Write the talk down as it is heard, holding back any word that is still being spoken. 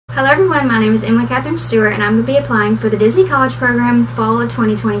Hello everyone, my name is Emily Catherine Stewart and I'm going to be applying for the Disney College Program Fall of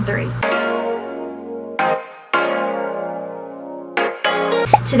 2023.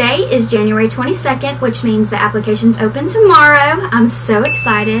 Today is January 22nd, which means the application's open tomorrow. I'm so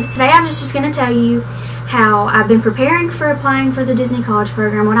excited. Today I'm just going to tell you how I've been preparing for applying for the Disney College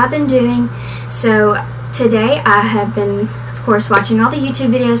Program, what I've been doing. So today I have been, of course, watching all the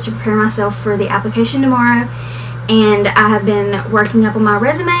YouTube videos to prepare myself for the application tomorrow. And I have been working up on my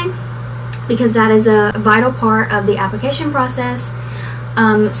resume because that is a vital part of the application process.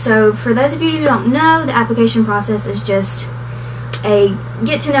 So for those of you who don't know, the application process is just a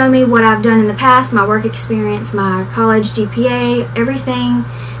get to know me, what I've done in the past, my work experience, my college GPA, everything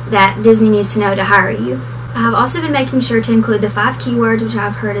that Disney needs to know to hire you. I've also been making sure to include the 5 keywords, which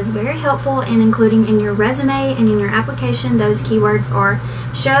I've heard is very helpful in including in your resume and in your application. Those keywords are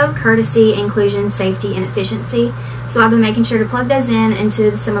show, courtesy, inclusion, safety, and efficiency. So I've been making sure to plug those in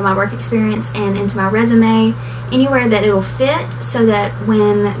into some of my work experience and into my resume, anywhere that it will fit, so that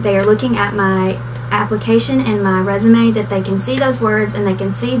when they are looking at my application and my resume, that they can see those words and they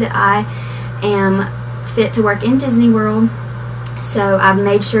can see that I am fit to work in Disney World. So I've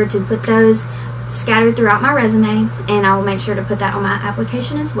made sure to put those scattered throughout my resume, and I will make sure to put that on my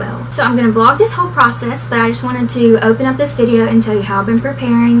application as well. So I'm going to vlog this whole process, but I just wanted to open up this video and tell you how I've been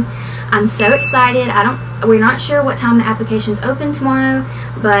preparing. I'm so excited. We're not sure what time the application's open tomorrow,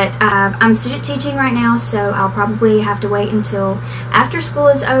 but I'm student teaching right now, so I'll probably have to wait until after school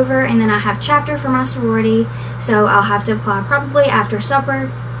is over, and then I have chapter for my sorority, so I'll have to apply probably after supper,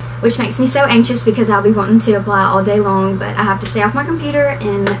 which makes me so anxious because I'll be wanting to apply all day long, but I have to stay off my computer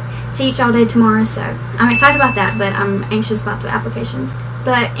and teach all day tomorrow, so I'm excited about that, but I'm anxious about the applications.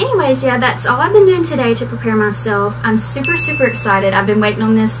 But anyways, yeah, that's all I've been doing today to prepare myself. I'm super excited. I've been waiting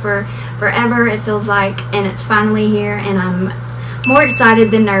on this for forever, it feels like, and it's finally here, and I'm more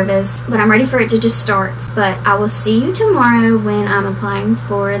excited than nervous, but I'm ready for it to just start. But I will see you tomorrow when I'm applying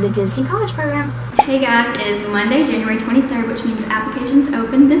for the Disney College Program. Hey guys, it is Monday, January 23rd, which means applications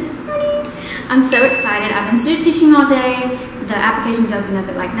open this morning. I'm so excited. I've been student teaching all day. The applications opened up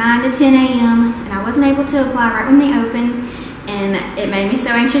at like 9 to 10 a.m. and I wasn't able to apply right when they opened, and it made me so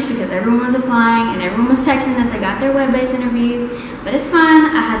anxious because everyone was applying and everyone was texting that they got their web-based interview. But it's fine.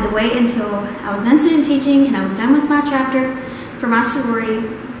 I had to wait until I was done student teaching and I was done with my chapter for my sorority.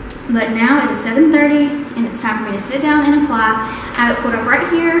 But now it is 7:30 and it's time for me to sit down and apply. I have it put up right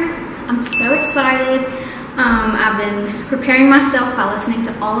here. I'm so excited. I've been preparing myself by listening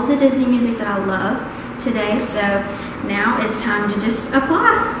to all of the Disney music that I love today, so now it's time to just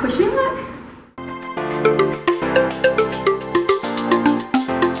apply. Wish me luck.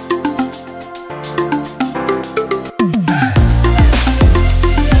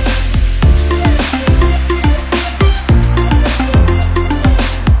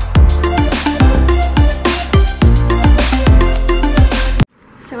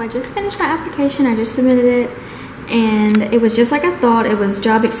 So I just finished my application, I just submitted it, and it was just like I thought. It was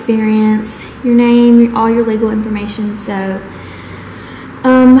job experience, your name, all your legal information. So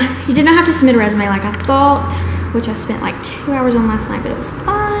you did not have to submit a resume like I thought, which I spent like 2 hours on last night, but it was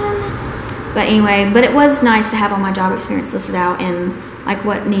fun. But anyway, but it was nice to have all my job experience listed out and like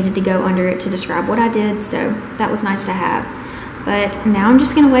what needed to go under it to describe what I did, so that was nice to have. But now I'm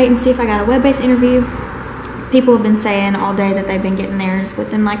just gonna wait and see if I got a web-based interview. People have been saying all day that they've been getting theirs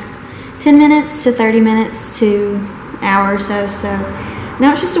within like 10 minutes to 30 minutes to an hour or so. So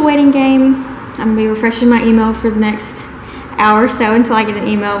now it's just a waiting game. I'm going to be refreshing my email for the next hour or so until I get an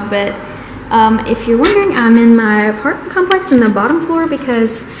email. But if you're wondering, I'm in my apartment complex in the bottom floor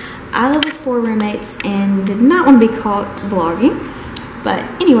because I live with 4 roommates and did not want to be caught vlogging. But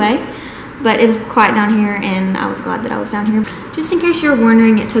anyway, but it was quiet down here and I was glad that I was down here. Just in case you're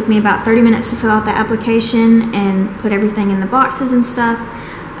wondering, it took me about 30 minutes to fill out the application and put everything in the boxes and stuff.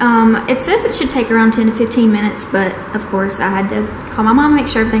 It says it should take around 10 to 15 minutes, but of course I had to call my mom and make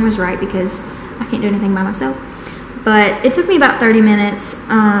sure everything was right because I can't do anything by myself. But it took me about 30 minutes.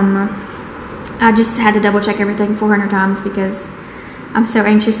 I just had to double check everything 400 times because I'm so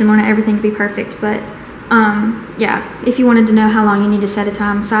anxious and want everything to be perfect. But yeah, if you wanted to know how long you need to set a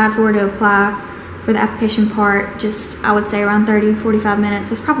time aside for to apply for the application part, just I would say around 30-45 minutes.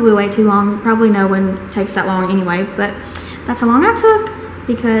 That's probably way too long. Probably no one takes that long anyway, but that's how long I took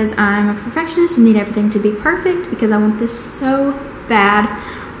because I'm a perfectionist and need everything to be perfect because I want this so bad.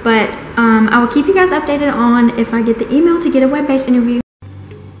 But I will keep you guys updated on if I get the email to get a web-based interview.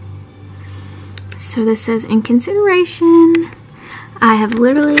 So this says, in consideration, I have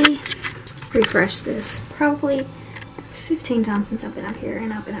literally refreshed this probably 15 times since I've been up here,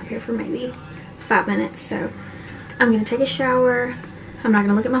 and I've been up here for maybe 5 minutes. So I'm gonna take a shower. I'm not going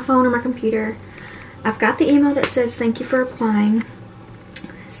to look at my phone or my computer. I've got the email that says thank you for applying.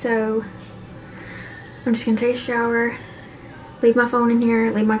 So I'm just going to take a shower, leave my phone in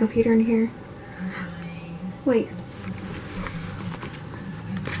here, leave my computer in here. Wait.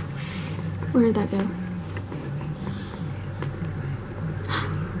 Where did that go?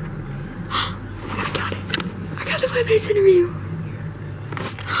 I got it. I got the web-based interview.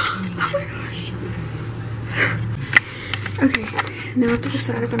 Oh my gosh. Okay, now I have to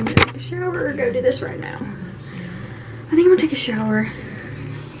decide if I'm going to take a shower or go do this right now. I think I'm going to take a shower,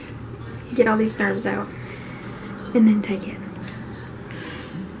 get all these nerves out, and then take it.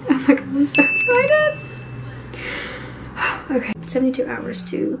 Oh my god, I'm so excited. Okay, 72 hours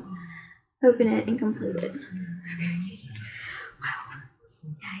to open it and complete it. Okay. Wow.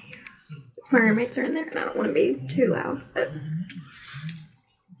 Yay. My roommates are in there and I don't want to be too loud, but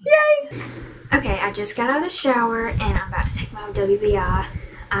yay! Okay, I just got out of the shower and I'm about to take my WBI.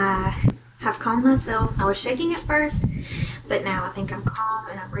 I have calmed myself. I was shaking at first, but now I think I'm calm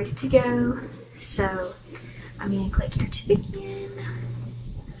and I'm ready to go. So I'm going to click here to begin.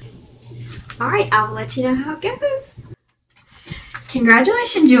 Alright, I will let you know how it goes.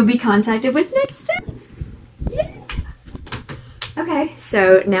 Congratulations, you'll be contacted with next steps. Yeah. Okay,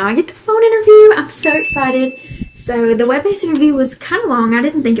 so now I get the phone interview. I'm so excited. So the web-based interview was kind of long. I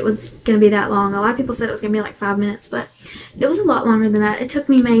didn't think it was going to be that long. A lot of people said it was going to be like 5 minutes, but it was a lot longer than that. It took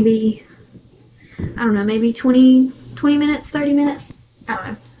me maybe, I don't know, maybe 20 minutes, 30 minutes. I don't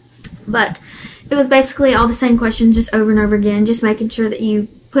know. But it was basically all the same questions just over and over again, just making sure that you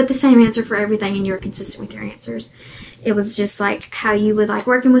put the same answer for everything and you were consistent with your answers. It was just like how you would like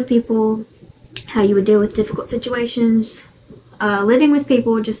working with people, how you would deal with difficult situations, living with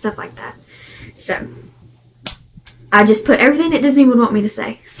people, just stuff like that. So I just put everything that Disney would want me to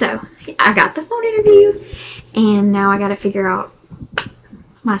say. So I got the phone interview and now I got to figure out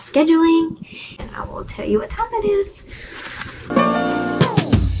my scheduling and I will tell you what time it is.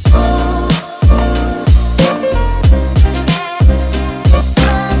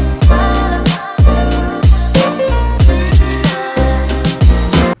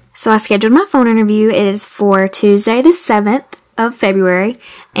 So I scheduled my phone interview. It is for Tuesday the 7th of February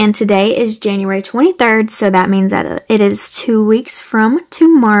and today is January 23rd, so that means that it is 2 weeks from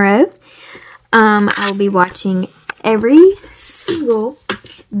tomorrow. I will be watching every single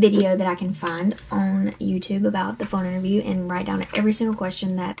video that I can find on YouTube about the phone interview and write down every single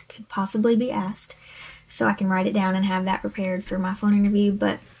question that could possibly be asked so I can write it down and have that prepared for my phone interview.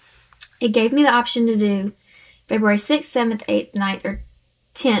 But it gave me the option to do February 6th, 7th, 8th, 9th, or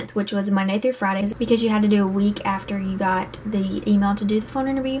 10th, which was Monday through Friday, because you had to do a week after you got the email to do the phone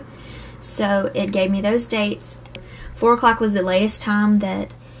interview. So it gave me those dates. 4 o'clock was the latest time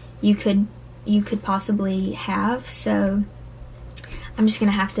that you could possibly have. So I'm just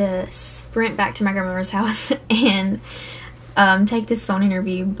gonna have to sprint back to my grandmother's house and take this phone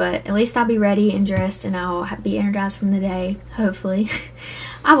interview. But at least I'll be ready and dressed, and I'll be energized from the day. Hopefully,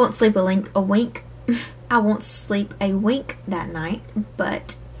 I won't sleep a wink. I won't sleep a wink that night,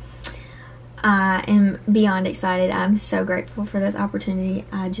 but I am beyond excited. I'm so grateful for this opportunity.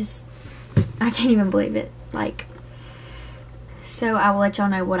 I can't even believe it. So I will let y'all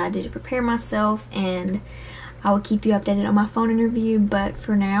know what I did to prepare myself, and I will keep you updated on my phone interview. But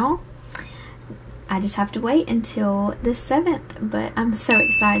for now, I just have to wait until the 7th, but I'm so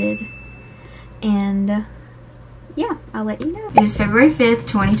excited, and yeah, I'll let you know. It is February 5th,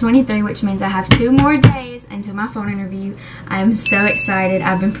 2023, which means I have 2 more days until my phone interview. I am so excited.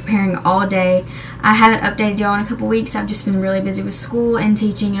 I've been preparing all day. I haven't updated y'all in a couple weeks. I've just been really busy with school and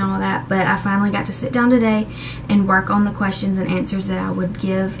teaching and all that, but I finally got to sit down today and work on the questions and answers that I would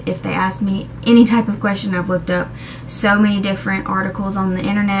give if they asked me any type of question. I've looked up so many different articles on the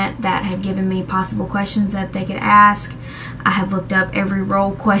internet that have given me possible questions that they could ask. I have looked up every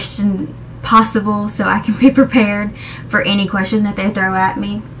role question possible so I can be prepared for any question that they throw at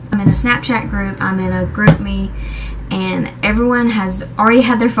me. I'm in a Snapchat group, I'm in a GroupMe, and everyone has already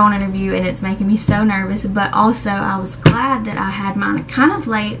had their phone interview and it's making me so nervous, but also I was glad that I had mine kind of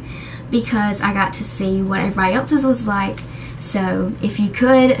late because I got to see what everybody else's was like. So if you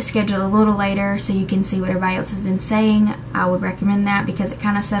could schedule a little later so you can see what everybody else has been saying, I would recommend that because it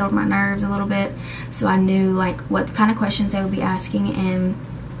kind of settled my nerves a little bit, so I knew like what kind of questions they would be asking and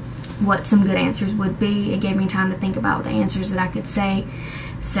what some good answers would be. It gave me time to think about the answers that I could say.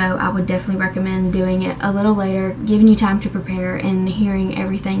 So I would definitely recommend doing it a little later, giving you time to prepare and hearing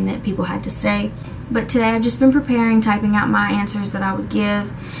everything that people had to say. But today I've just been preparing, typing out my answers that I would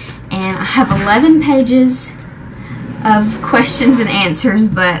give, and I have 11 pages of questions and answers,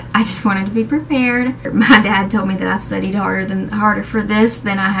 but I just wanted to be prepared. My dad told me that I studied harder for this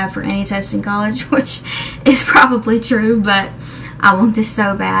than I have for any test in college, which is probably true, but I want this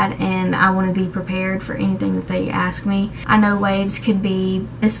so bad, and I want to be prepared for anything that they ask me. I know waves could be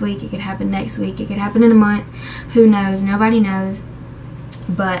this week, it could happen next week, it could happen in a month. Who knows? Nobody knows.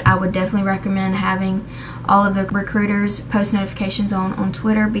 But I would definitely recommend having all of the recruiters post notifications on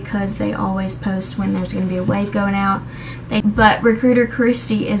Twitter, because they always post when there's going to be a wave going out. But recruiter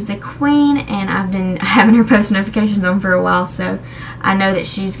Christy is the queen, and I've been having her post notifications on for a while, so I know that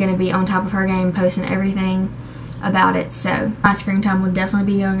she's going to be on top of her game, posting everything about it. So my screen time will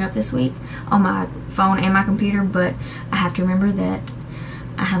definitely be going up this week on my phone and my computer, but I have to remember that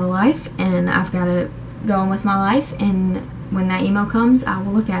I have a life and I've got to go on with my life, and when that email comes, I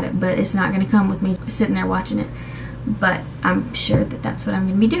will look at it, but it's not going to come with me sitting there watching it. But I'm sure that that's what I'm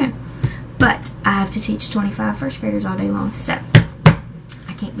going to be doing. But I have to teach 25 first graders all day long, so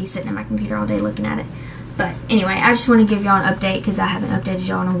I can't be sitting at my computer all day looking at it. But anyway, I just want to give y'all an update, because I haven't updated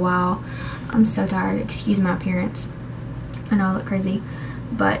y'all in a while. I'm so tired. Excuse my appearance. I know I look crazy,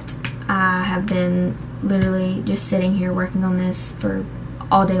 but I have been literally just sitting here working on this for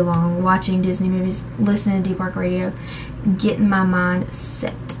all day long, watching Disney movies, listening to Deep Park Radio, getting my mind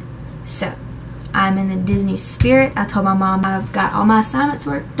set. So I'm in the Disney spirit. I told my mom I've got all my assignments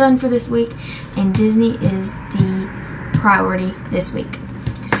work done for this week, and Disney is the priority this week.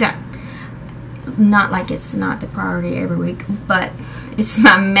 So not like it's not the priority every week, but it's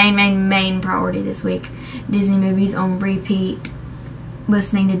my main priority this week. Disney movies on repeat,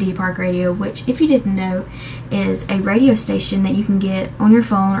 listening to Deep Park Radio, which, if you didn't know, is a radio station that you can get on your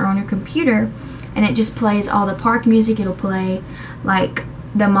phone or on your computer, and it just plays all the park music. It'll play like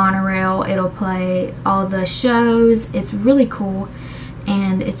the monorail, it'll play all the shows. It's really cool,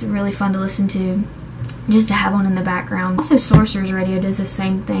 and it's really fun to listen to, just to have on in the background. Also, Sorcerer's Radio does the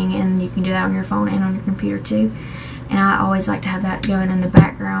same thing, and you can do that on your phone and on your computer too, and I always like to have that going in the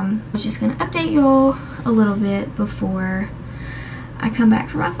background. I was just going to update y'all a little bit before I come back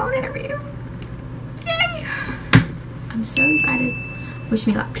for my phone interview. Yay! I'm so excited. Wish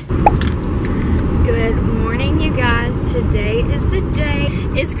me luck. Good morning, you guys. Today is the day.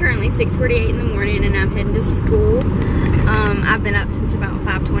 It's currently 6:48 in the morning, and I'm heading to school. I've been up since about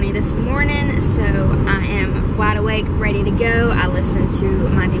 5:20 this morning, so I am wide awake, ready to go. I listened to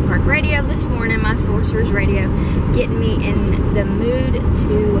my Deep Park Radio this morning, my Sorcerer's Radio, getting me in the mood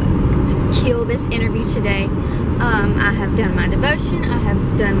to kill this interview today. I have done my devotion, I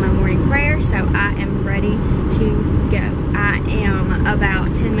have done my morning prayer, so I am ready to go. I am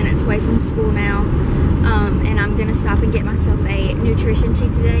about 10 minutes away from school now, and I'm going to stop and get myself a nutrition tea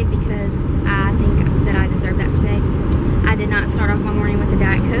today, because I think that I deserve that today. I did not start off my morning with a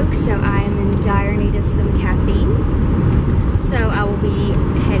Diet Coke, so I am in dire need of some caffeine. So I will be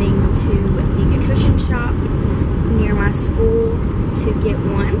heading to the nutrition shop near my school to get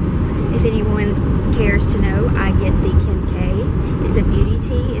one. If anyone cares to know, I get the Kim K. It's a beauty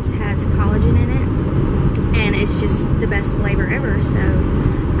tea. It has collagen in it, and it's just the best flavor ever, so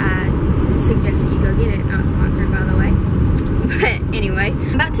I suggest that you go get it. Not sponsored, by the way. But anyway,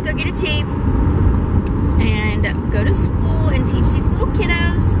 I'm about to go get a tea and go to school and teach these little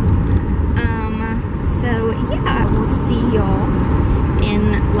kiddos. So yeah, we'll see y'all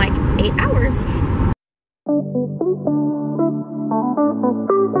in like 8 hours.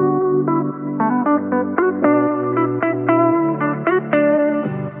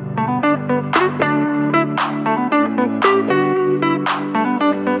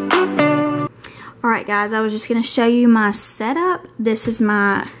 Alright guys, I was just going to show you my setup. This is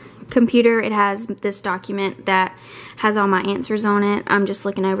my computer. It has this document that has all my answers on it. I'm just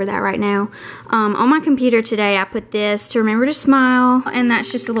looking over that right now. On my computer today, I put this to remember to smile, and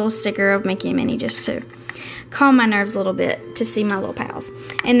that's just a little sticker of Mickey and Minnie just to calm my nerves a little bit, to see my little pals.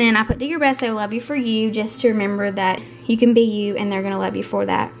 And then I put do your best, they will love you for you, just to remember that you can be you and they're going to love you for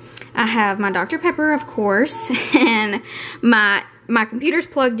that. I have my Dr. Pepper, of course, and my computer's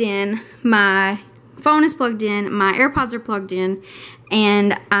plugged in, my phone is plugged in, my AirPods are plugged in,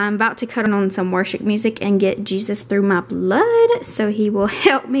 and I'm about to cut on some worship music and get Jesus through my blood so he will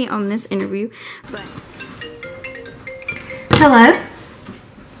help me on this interview. But hello.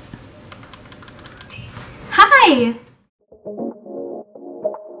 Hi.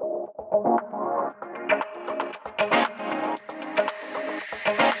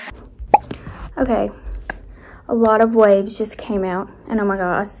 Okay, a lot of waves just came out, and oh my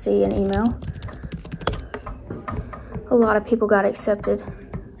god, I see an email. A lot of people got accepted.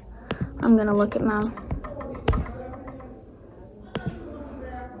 I'm gonna look at my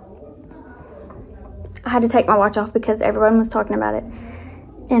I had to take my watch off because everyone was talking about it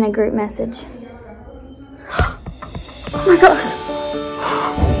in a group message. Oh my gosh.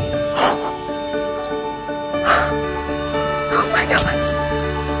 Oh my gosh.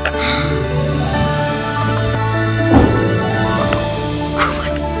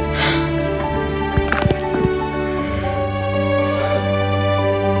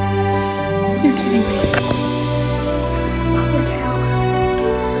 You're kidding me. Holy cow.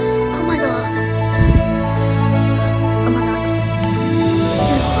 Oh my god. Oh my god.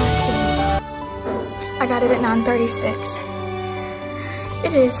 You're not kidding. I got it at 9:36.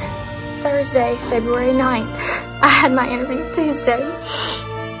 It is Thursday, February 9th. I had my interview Tuesday.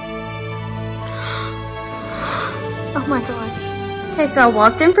 Oh my gosh. Okay, so I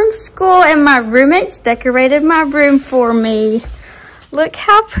walked in from school and my roommates decorated my room for me. Look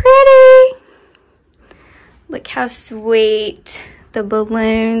how pretty. Look how sweet. The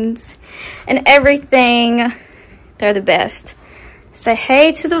balloons and everything. They're the best. Say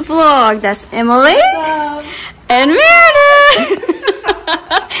hey to the vlog. That's Emily and Meredith.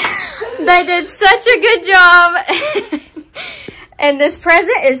 They did such a good job. And this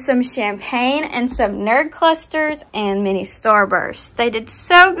present is some champagne and some Nerd Clusters and mini Starbursts. They did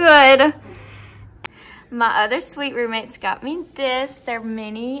so good. My other sweet roommates got me this. They're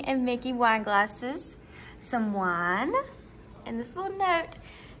Minnie and Mickey wine glasses. Some wine. And this little note.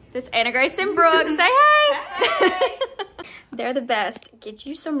 This Anna Grace and Brooke. Say hey. Hey. They're the best. Get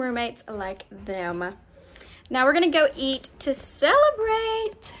you some roommates like them. Now we're gonna go eat to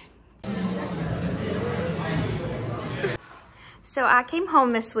celebrate. So I came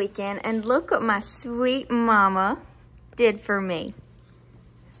home this weekend and look what my sweet mama did for me.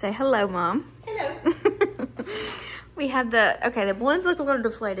 Say hello, Mom. Hello. We have the balloons look a little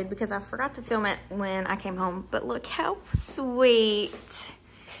deflated because I forgot to film it when I came home, but look how sweet.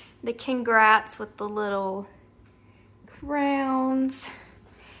 The congrats with the little crowns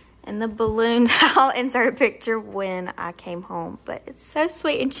and the balloons. I'll insert a picture when I came home, but it's so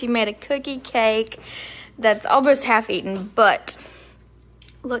sweet. And she made a cookie cake that's almost half eaten, but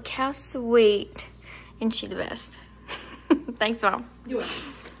look how sweet. And she the best. Thanks, Mom. You're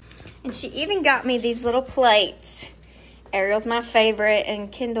welcome. And she even got me these little plates. Ariel's my favorite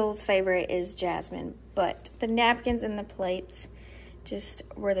and Kendall's favorite is Jasmine, but the napkins and the plates just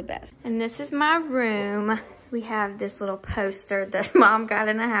were the best. And this is my room. We have this little poster that Mom got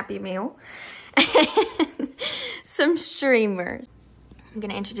in a Happy Meal. And some streamers. I'm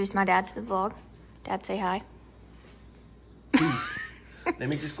gonna introduce my dad to the vlog. Dad, say hi. Peace. Let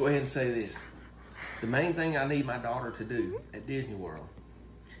me just go ahead and say this. The main thing I need my daughter to do at Disney World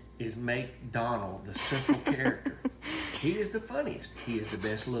is make Donald the central character. He is the funniest. He is the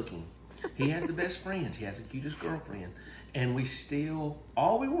best looking. He has the best friends. He has the cutest girlfriend. And we still,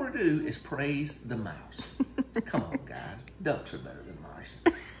 all we want to do is praise the mouse. Come on, guys. Ducks are better than mice.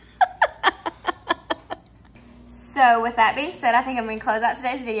 So with that being said, I think I'm going to close out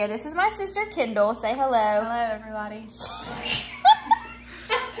today's video. This is my sister, Kendall. Say hello. Hello, everybody.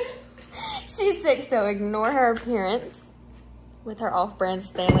 She's sick, so ignore her appearance with her off-brand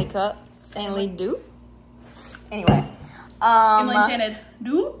Stanley cup. Stanley Dew. Anyway. Emily Enchanted.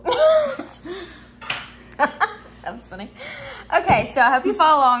 Do? That was funny. Okay, so I hope you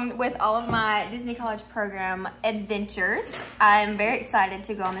follow along with all of my Disney College Program adventures. I'm very excited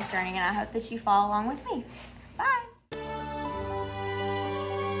to go on this journey, and I hope that you follow along with me. Bye.